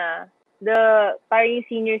kanina, parang yung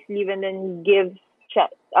seniors leave and then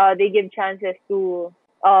they give chances to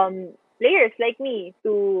players like me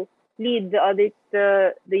to lead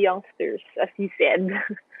the youngsters, as you said.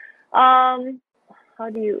 How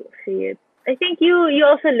do you say it? I think you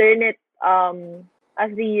also learn it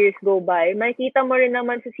as the years go by. Makita mo rin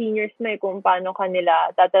naman sa seniors mo kung paano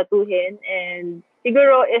kanila tatatuhin, and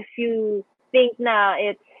siguro if you think na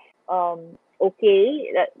it's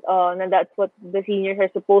okay, that's what the seniors are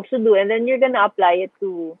supposed to do, and then you're gonna apply it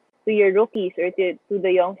to your rookies or to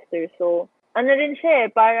the youngsters. So ano rin siya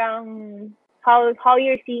parang how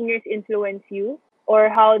your seniors influence you or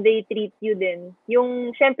how they treat you din.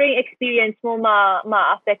 Yung, syempre, yung experience mo,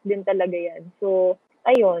 ma-affect din talaga yan. So,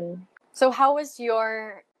 ayun. So,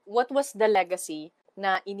 what was the legacy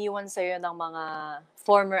na iniwan sa'yo ng mga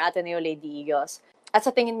former Ateneo Lady Eagles? At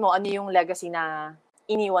sa tingin mo, ano yung legacy na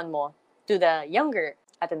iniwan mo to the younger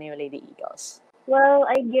Ateneo Lady Eagles? Well,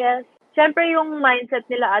 I guess, syempre yung mindset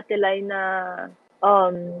nila Atelay na,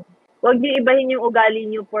 wag niyo ibahin yung ugali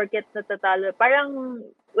niyo porket natatalo. Parang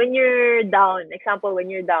when you're down,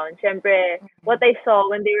 syempre, what I saw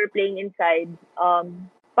when they were playing inside,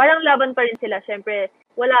 parang laban pa rin sila. Syempre,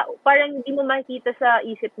 parang hindi mo makikita sa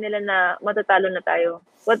isip nila na matatalo na tayo.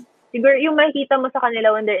 Siguro yung makikita mo sa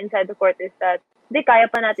kanila when they're inside the court is that, hindi, kaya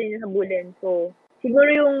pa natin yung habulin. So, siguro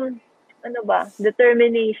yung,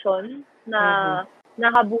 determination na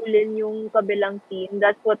nahabulin yung kabilang team,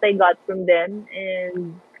 that's what I got from them.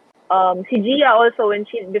 And, si Gia also,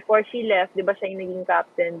 before she left, di ba siya yung naging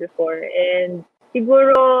captain before? And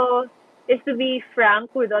siguro, is to be frank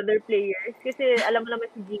with other players. Kasi alam mo naman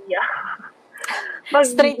si Gia.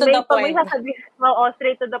 Straight to the point.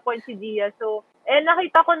 Straight to the point si Gia. So,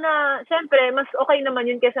 nakita ko na, syempre, mas okay naman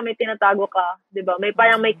yun kaysa may tinatago ka. Di ba?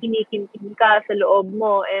 Parang may kinikintin ka sa loob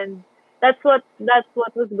mo. And that's what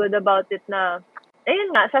was good about it na,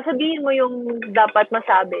 ayun nga, sasabihin mo yung dapat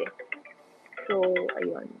masabi. So,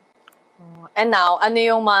 ayun. And now, ano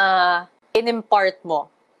yung in-impart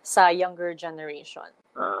mo sa younger generation?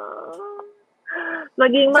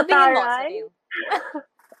 Maging mataray.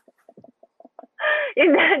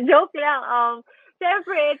 Joke lang.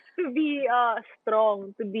 Siyempre, it's to be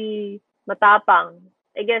strong, to be matapang.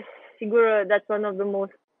 I guess, siguro, that's one of the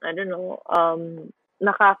most,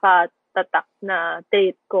 nakakatatak na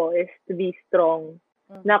trait ko is to be strong.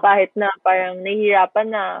 Mm-hmm. Na kahit na parang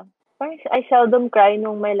nahihirapan na, I seldom cry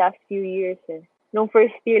nung my last few years Nung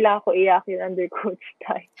first year lang ako iyakin under Coach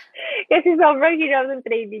Ty. Kasi sobrang hirap ng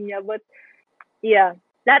trading niya. But, yeah.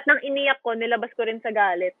 Lahat ng iniyak ko, nilabas ko rin sa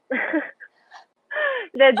galit.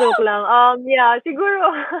 Joke lang. Yeah, siguro,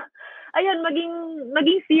 ayun,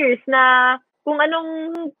 maging fierce na kung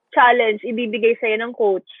anong challenge ibibigay sa'yo ng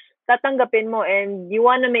coach, tatanggapin mo and you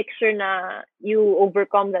wanna make sure na you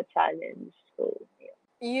overcome that challenge. So,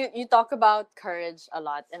 You talk about courage a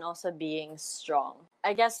lot and also being strong.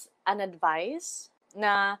 I guess an advice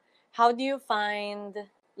na how do you find,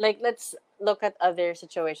 like, let's look at other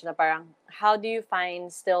situations na parang how do you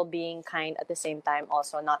find still being kind at the same time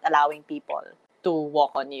also not allowing people to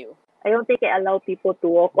walk on you? I don't think I allow people to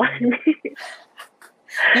walk on me.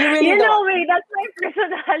 You really don't. Way, that's my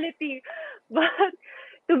personality. But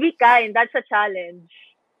to be kind, that's a challenge.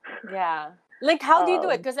 Yeah. Like, how do you do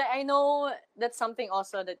it? Um, Because I know that's something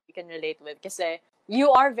also that you can relate with. Because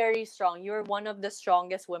you are very strong. You're one of the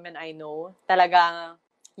strongest women I know. Talaga,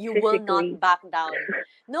 you will not physically. back down.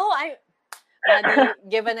 No, Maddie,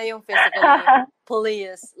 given na yung physically,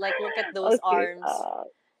 please, like, look at those Okay. arms.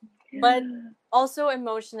 But also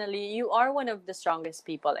emotionally, you are one of the strongest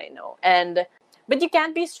people I know. But you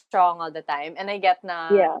can't be strong all the time. And I get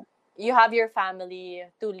na Yeah. you have your family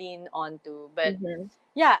to lean onto. But Mm-hmm.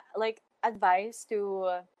 yeah, like advice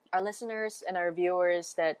to our listeners and our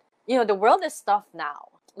viewers that, the world is tough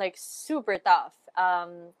now, like super tough.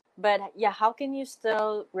 But yeah, how can you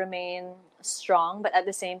still remain strong, but at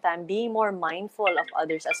the same time be more mindful of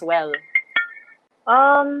others as well?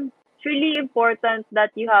 It's really important that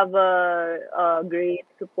you have a great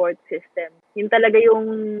support system. Yun talaga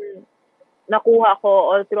yung nakuha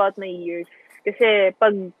ko all throughout my years. Kasi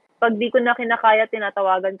pag di ko na kinakaya,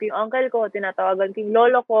 tinatawagan ko yung uncle ko, tinatawagan ko yung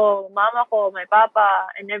lolo ko, mama ko, my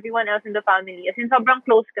papa, and everyone else in the family. As in, sobrang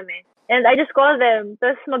close kami. And I just call them.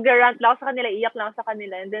 Tapos mag-rant lang ako sa kanila, iyak lang ako sa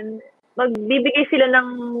kanila. And then, magbibigay sila ng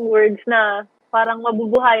words na parang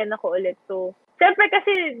mabubuhayan ako ulit. So, syempre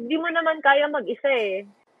kasi di mo naman kaya mag-isa eh.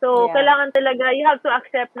 So, Yeah. kailangan talaga, you have to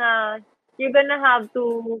accept na you're gonna have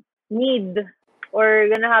to need or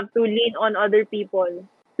gonna have to lean on other people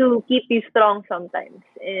to keep you strong sometimes.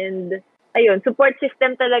 And ayun, support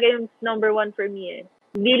system talaga yung number one for me eh.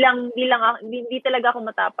 Hindi talaga ako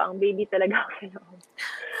matapang, baby talaga ako.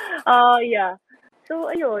 Yeah. So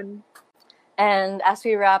ayun. And as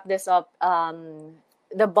we wrap this up,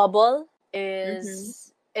 the bubble Mm-hmm.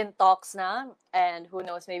 is in talks na, and who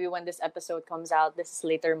knows, maybe when this episode comes out, this is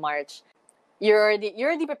later March, you're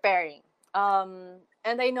already preparing. And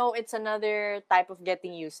I know it's another type of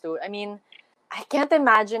getting used to. I mean, I can't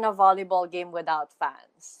imagine a volleyball game without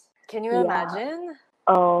fans. Can you Yeah. imagine?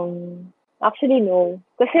 Actually no.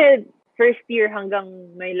 Kasi first year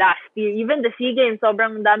hanggang my last year, even the SEA Games,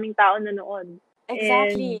 sobrang daming tao nanood.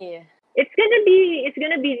 Exactly. And it's gonna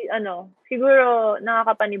be siguro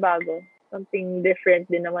nakakapanibago. Something different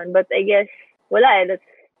din naman. But I guess, wala eh.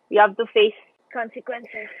 We have to face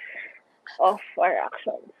consequences of our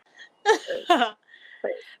actions.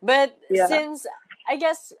 But Yeah. since, I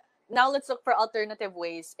guess, now let's look for alternative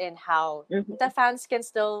ways in how Mhm. the fans can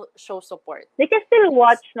still show support. They can still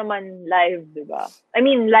watch naman live, diba? I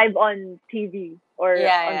mean, live on TV or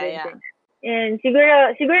on the Yeah. internet. And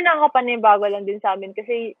siguro nakakapanibago lang din sa amin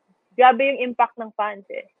kasi grabe yung impact ng fans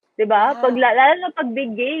eh. Diba? Yeah. Lalo na pag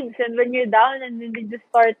big games and when you're down and then they just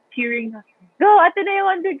start cheering, go, Ateneo,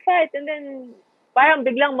 one big fight! And then parang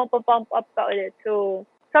biglang mapapump up ka ulit. So,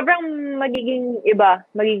 sobrang magiging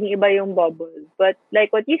iba yung bubble. But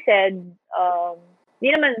like what you said,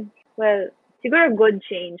 di naman, well, siguro good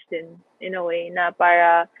change din in a way na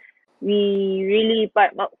para we really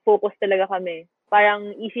focus talaga kami.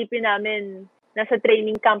 Parang isipin namin nasa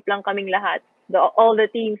training camp lang kaming lahat. All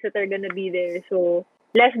the teams that are gonna be there. So,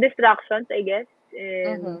 less distractions, I guess.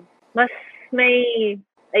 And mas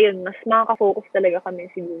makaka-focus talaga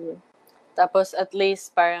kami siguro. Tapos at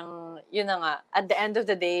least parang, yun na nga, at the end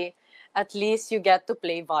of the day, at least you get to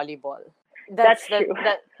play volleyball. That's true.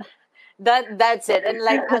 That's it. And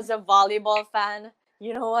like, as a volleyball fan,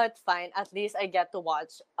 you know what? Fine. At least I get to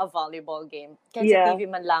watch a volleyball game. Kahit sa TV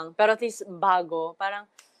man lang. Pero at least bago.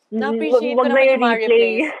 Parang, na-appreciate ko naman yung mga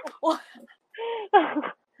replays.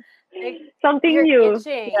 Like, something you're new.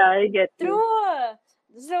 itching. Yeah, I get you. True.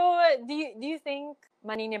 So, do you think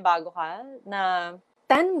maninibago ka na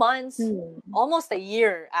 10 months, almost a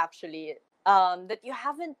year actually, that you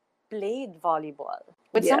haven't played volleyball?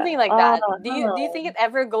 With something like that, do you think it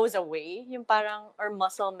ever goes away? Yung parang, or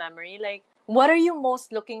muscle memory? Like, what are you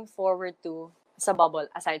most looking forward to sa bubble,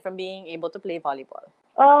 aside from being able to play volleyball?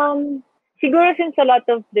 Siguro since a lot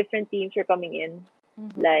of different teams are coming in,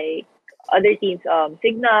 like other teams,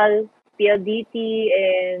 Signal, PLDT,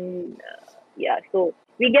 and so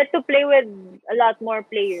we get to play with a lot more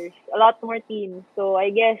players, a lot more teams. So I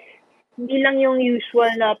guess hindi lang yung usual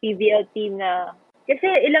na PVL team na, kasi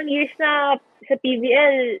ilang years na sa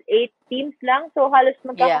PVL, 8 teams lang. So halos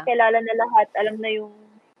magkakakilala na lahat. Alam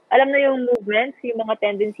na yung movements, yung mga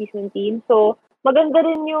tendencies ng team. So maganda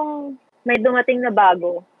rin yung may dumating na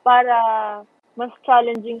bago para mas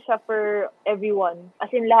challenging siya for everyone.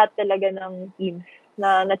 As in lahat talaga ng teams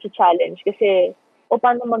na na-challenge. Kasi,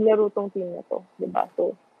 paano maglaro tong team na to? Diba?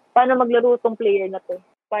 So, paano maglaro tong player na to?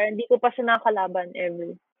 Parang hindi ko pa siya nakakalaban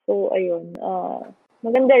ever. So, ayun.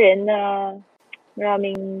 Maganda rin na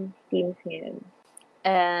maraming teams ngayon.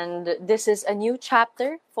 And this is a new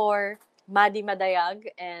chapter for Maddie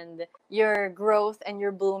Madayag, and your growth and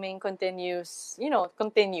your blooming continues,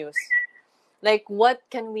 continues. Like, what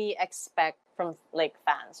can we expect from, like,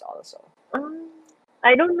 fans also?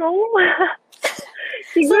 I don't know.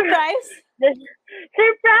 Siguro, Surprise!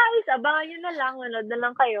 surprise! Abangan nyo na lang. Manood na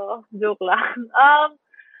lang kayo. Joke lang.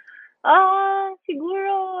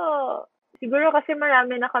 Siguro kasi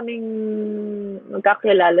marami na kaming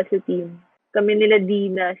magkakilala sa team. Kami nila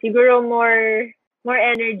Dina. Siguro more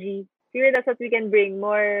energy. Siguro that's what we can bring.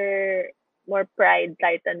 More pride,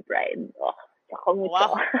 Titan pride. Oh, saka mucho.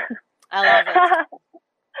 Wow. I love it.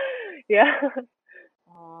 Yeah.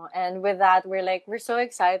 Oh, and with that, we're so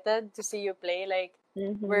excited to see you play. Like,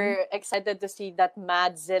 we're excited to see that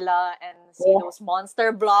Madzilla and see those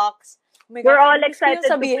monster blocks. Oh my We're gosh, all ano gusto excited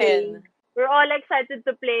niyong to play. We're all excited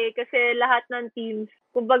to play kasi lahat ng teams,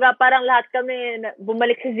 kumbaga parang lahat kami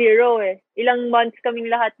bumalik sa zero eh. Ilang months kaming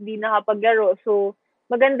lahat di nakapaglaro. So,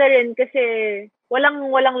 maganda rin kasi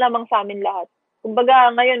walang lamang sa amin lahat.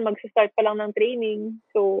 Kumbaga ngayon magsa-start pa lang ng training.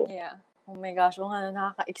 So, yeah. Oh my gosh,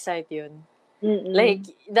 nakaka-excite yun. mm-mm. Like,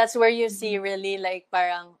 that's where you see really, like,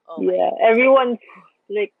 parang, everyone's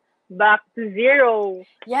like back to zero.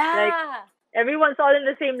 Yeah. Like, everyone's all in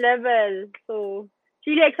the same level. So, it's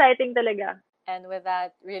really exciting talaga. And with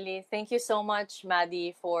that, really, thank you so much,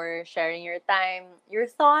 Maddie, for sharing your time, your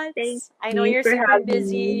thoughts. I know you're super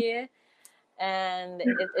busy. And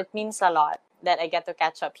it means a lot that I get to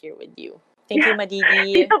catch up here with you. Thank you, Maddie.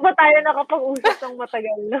 Dito pa tayo nakapag-usap ng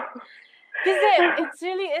matagal, no?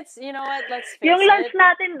 Kasi it's you know what, let's face it. Yung lunch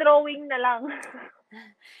natin, drawing na lang.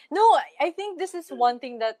 No, I think this is one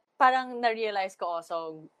thing that parang na-realize ko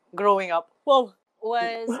also growing up. Was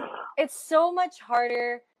it's so much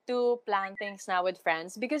harder to plan things now with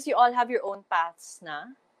friends because you all have your own paths na.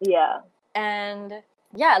 Yeah. And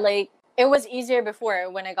yeah, like, it was easier before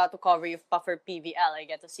when I got to cover you for PVL. I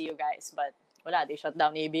get to see you guys, but wala, they shut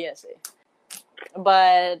down ABS eh.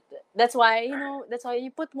 But that's why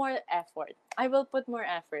you put more effort. I will put more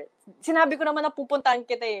effort. Sinabi ko naman na pupuntahan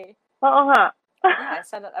kita eh. Oo nga. Yeah, I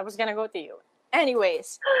said that I was gonna go to you.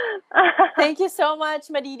 Anyways, thank you so much,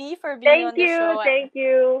 Maddie, for being on the show. Thank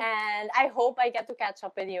you. And I hope I get to catch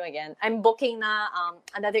up with you again. I'm booking na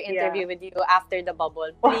another interview with you after the bubble.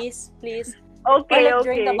 Please. Okay.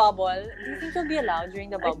 During the bubble. Do you think you'll be allowed during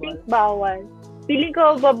the bubble? I think bawal. Feeling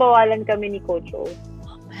ko babawalan kami ni Coach O.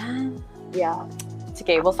 Oh, man. Yeah.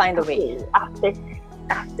 Sige, we'll find a way. After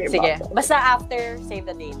Sige. bubble. Basta after, save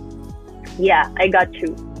the date. Yeah, I got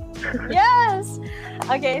you. Yes!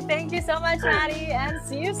 Okay, thank you so much, Maddie, and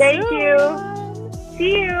see you soon. Thank you.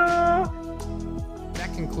 See you.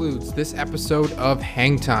 That concludes this episode of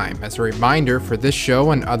Hang Time. As a reminder, for this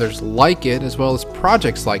show and others like it, as well as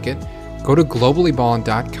projects like it, go to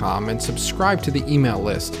globallyballin.com and subscribe to the email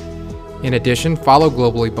list. In addition, follow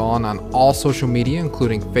Globally Ballin on all social media,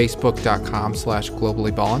 including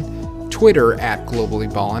facebook.com/globallyballin, Twitter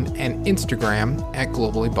 @globallyballin, and Instagram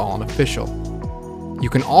 @globallyballin_official. You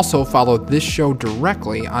can also follow this show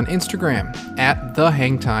directly on Instagram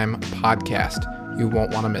 @thehangtimepodcast. You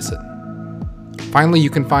won't want to miss it. Finally, you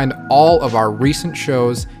can find all of our recent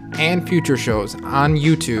shows and future shows on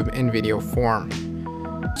YouTube in video form.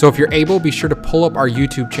 So if you're able, be sure to pull up our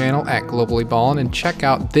YouTube channel @globallyballin and check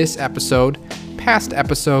out this episode, past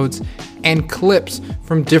episodes, and clips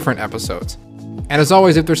from different episodes. And as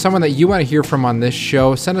always, if there's someone that you want to hear from on this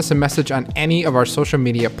show, send us a message on any of our social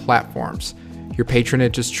media platforms. Your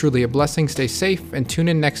patronage is truly a blessing. Stay safe and tune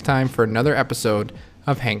in next time for another episode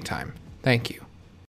of Hang Time. Thank you.